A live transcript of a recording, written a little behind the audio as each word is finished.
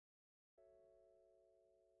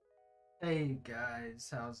Hey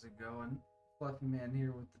guys, how's it going? Fluffy Man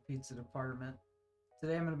here with the pizza department.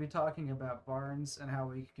 Today I'm going to be talking about barns and how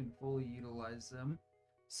we can fully utilize them.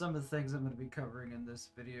 Some of the things I'm going to be covering in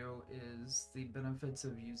this video is the benefits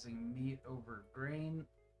of using meat over grain,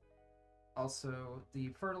 also the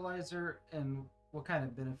fertilizer and what kind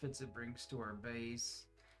of benefits it brings to our base,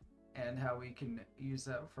 and how we can use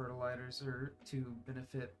that fertilizer to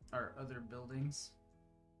benefit our other buildings.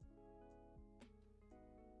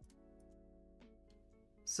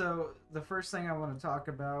 So the first thing I want to talk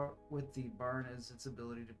about with the barn is its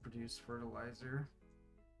ability to produce fertilizer.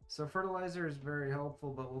 So fertilizer is very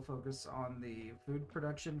helpful, but we'll focus on the food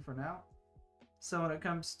production for now. So when it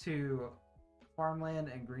comes to farmland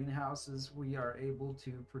and greenhouses, we are able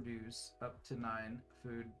to produce up to 9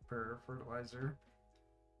 food per fertilizer.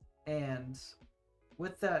 And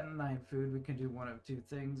with that 9 food, we can do one of two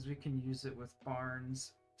things. We can use it with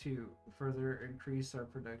barns to further increase our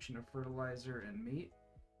production of fertilizer and meat,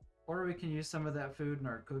 or we can use some of that food in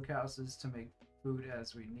our cookhouses to make food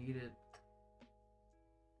as we need it.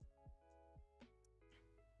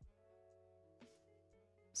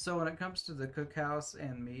 So when it comes to the cookhouse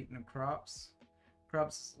and meat and crops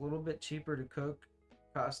is a little bit cheaper to cook,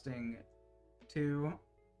 costing 2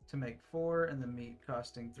 to make 4, and the meat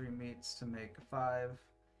costing 3 meats to make 5.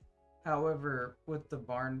 However, with the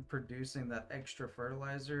barn producing that extra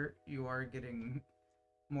fertilizer, you are getting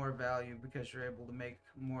more value because you're able to make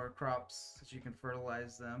more crops that you can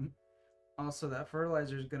fertilize them. Also, that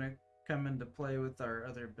fertilizer is going to come into play with our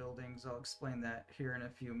other buildings. I'll explain that here in a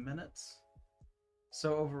few minutes.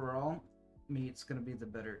 So overall, meat's going to be the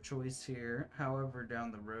better choice here. However,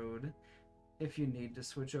 down the road, if you need to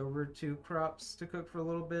switch over to crops to cook for a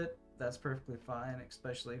little bit, that's perfectly fine,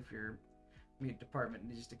 especially if your meat department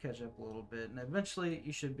needs to catch up a little bit. And eventually,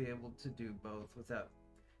 you should be able to do both without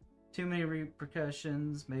too many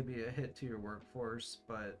repercussions, maybe a hit to your workforce,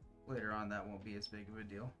 but later on that won't be as big of a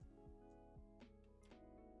deal.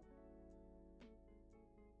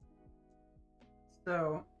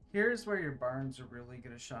 So here's where your barns are really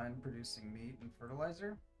going to shine producing meat and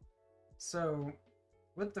fertilizer. So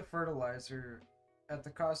with the fertilizer, at the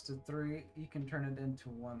cost of 3, you can turn it into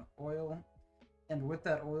 1 oil. And with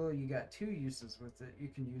that oil, you got 2 uses with it. You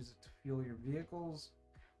can use it to fuel your vehicles,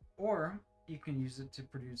 or you can use it to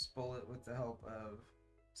produce bullet with the help of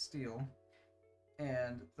steel.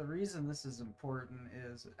 And the reason this is important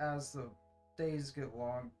is as the days get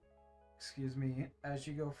long, as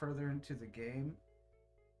you go further into the game,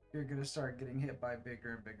 you're going to start getting hit by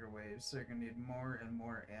bigger and bigger waves. So you're going to need more and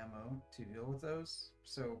more ammo to deal with those.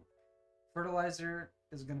 So fertilizer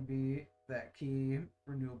is going to be that key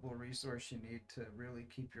renewable resource you need to really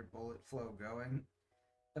keep your bullet flow going.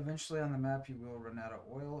 Eventually on the map you will run out of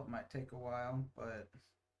oil. It might take a while, but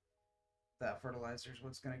that fertilizer is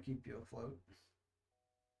what's going to keep you afloat.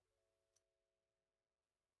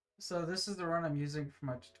 So this is the run I'm using for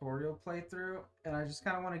my tutorial playthrough, and I just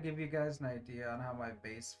kind of want to give you guys an idea on how my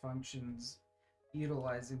base functions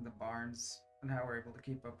utilizing the barns and how we're able to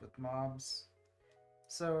keep up with mobs.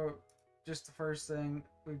 So just the first thing,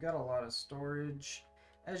 we've got a lot of storage.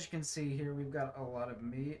 As you can see here, we've got a lot of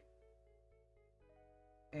meat.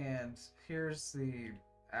 And here's the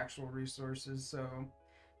actual resources. So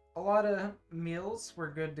a lot of meals. We're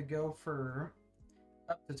good to go for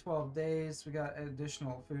up to 12 days. We got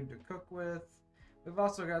additional food to cook with. We've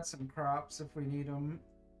also got some crops if we need them.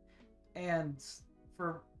 And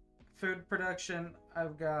for food production,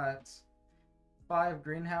 I've got 5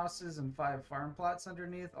 greenhouses and 5 farm plots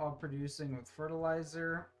underneath, all producing with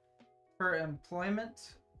fertilizer. For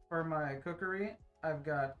employment, for my cookery, I've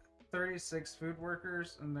got 36 food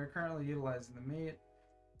workers, and they're currently utilizing the meat.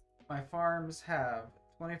 My farms have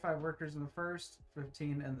 25 workers in the first,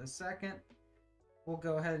 15 in the second. We'll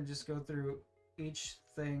go ahead and just go through each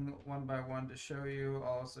thing one by one to show you.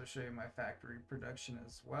 I'll also show you my factory production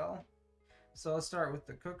as well. So let's start with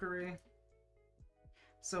the cookery.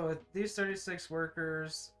 So with these 36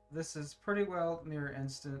 workers, this is pretty well near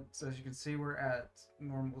instant. So as you can see, we're at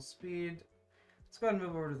normal speed. Let's go ahead and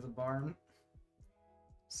move over to the barn.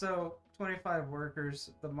 So 25 workers,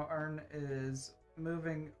 the barn is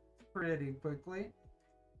moving pretty quickly.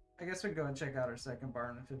 I guess we can go and check out our second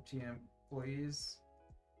barn with 15 employees.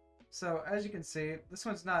 So as you can see, this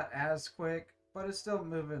one's not as quick, but it's still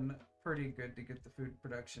moving pretty good to get the food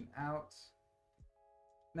production out.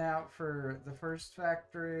 Now for the first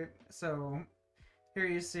factory, so here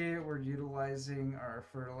you see we're utilizing our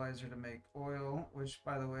fertilizer to make oil, which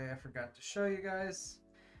by the way I forgot to show you guys.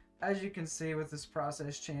 As you can see with this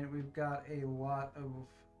process chain, we've got a lot of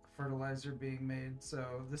fertilizer being made, so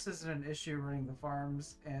this isn't an issue running the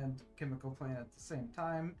farms and chemical plant at the same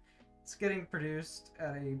time. it's getting produced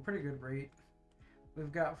at a pretty good rate.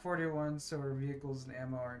 We've got 41, so our vehicles and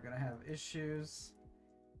ammo aren't going to have issues.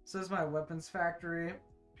 So this is my weapons factory.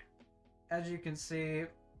 As you can see,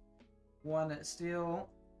 1 steel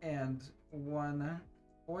and 1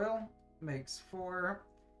 oil makes 4.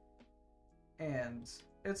 And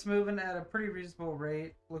it's moving at a pretty reasonable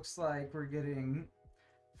rate. Looks like we're getting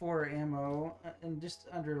 4 ammo in just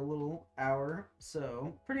under a little hour,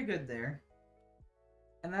 so pretty good there.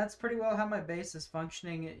 And that's pretty well how my base is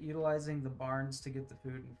functioning, utilizing the barns to get the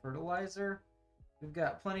food and fertilizer. We've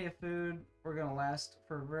got plenty of food. We're going to last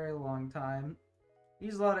for a very long time.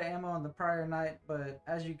 Used a lot of ammo on the prior night, but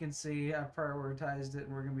as you can see, I've prioritized it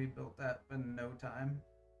and we're going to be built up in no time.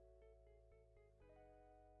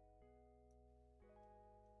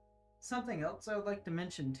 Something else I would like to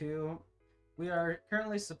mention too, we are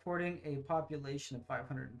currently supporting a population of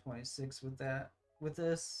 526 with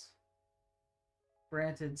this.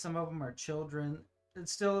 Granted, some of them are children.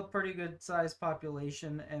 It's still a pretty good sized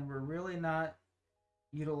population, and we're really not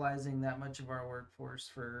utilizing that much of our workforce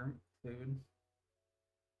for food.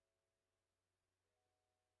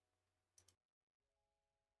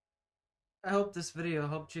 I hope this video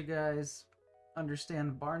helped you guys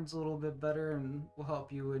understand barns a little bit better and will help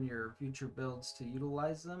you in your future builds to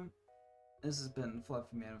utilize them. This has been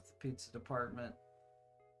Fluffy Man with the Pizza Department.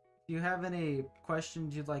 If you have any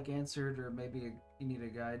questions you'd like answered, or maybe you need a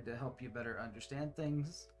guide to help you better understand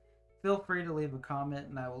things, feel free to leave a comment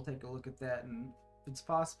and I will take a look at that, and if it's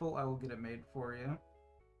possible, I will get it made for you.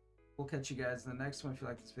 We'll catch you guys in the next one. If you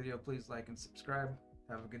like this video, please like and subscribe.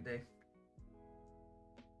 Have a good day.